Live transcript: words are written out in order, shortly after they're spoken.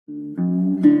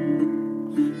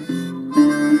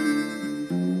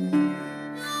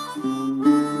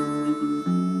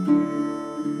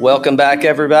Welcome back,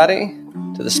 everybody,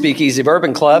 to the Speakeasy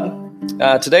Bourbon Club.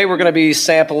 Today we're going to be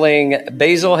sampling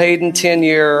Basil Hayden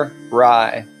 10-Year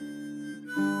Rye.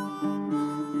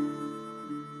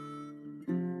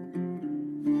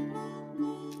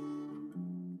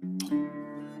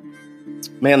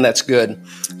 Man, that's good.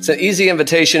 It's an easy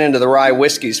invitation into the rye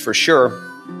whiskeys for sure.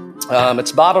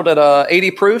 It's bottled at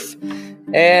 80 proof,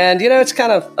 and it's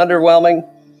kind of underwhelming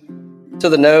to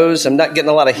the nose. I'm not getting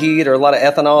a lot of heat or a lot of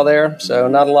ethanol there, so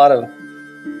not a lot of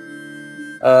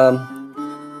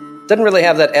doesn't really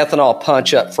have that ethanol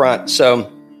punch up front.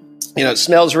 So it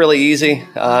smells really easy.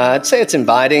 I'd say it's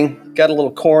inviting. Got a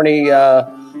little corny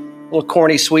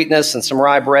sweetness and some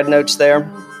rye bread notes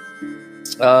there.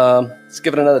 Let's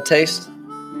give it another taste.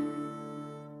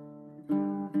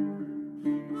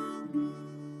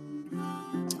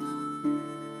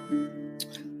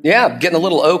 Yeah, getting a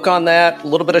little oak on that, a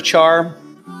little bit of char.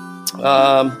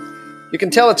 You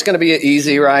can tell it's going to be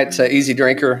easy, right? It's an easy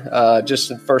drinker, just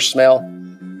the first smell.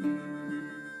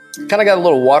 Kind of got a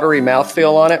little watery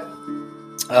mouthfeel on it.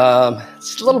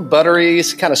 It's a little buttery,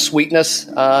 it's kind of sweetness.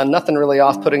 Nothing really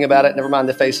off-putting about it, never mind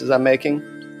the faces I'm making.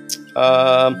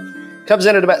 Comes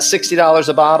in at about $60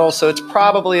 a bottle, so it's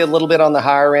probably a little bit on the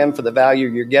higher end for the value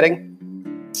you're getting.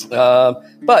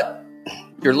 But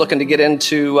you're looking to get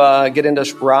into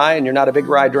rye and you're not a big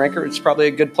rye drinker, it's probably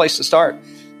a good place to start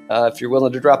if you're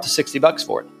willing to drop the $60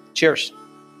 for it. Cheers.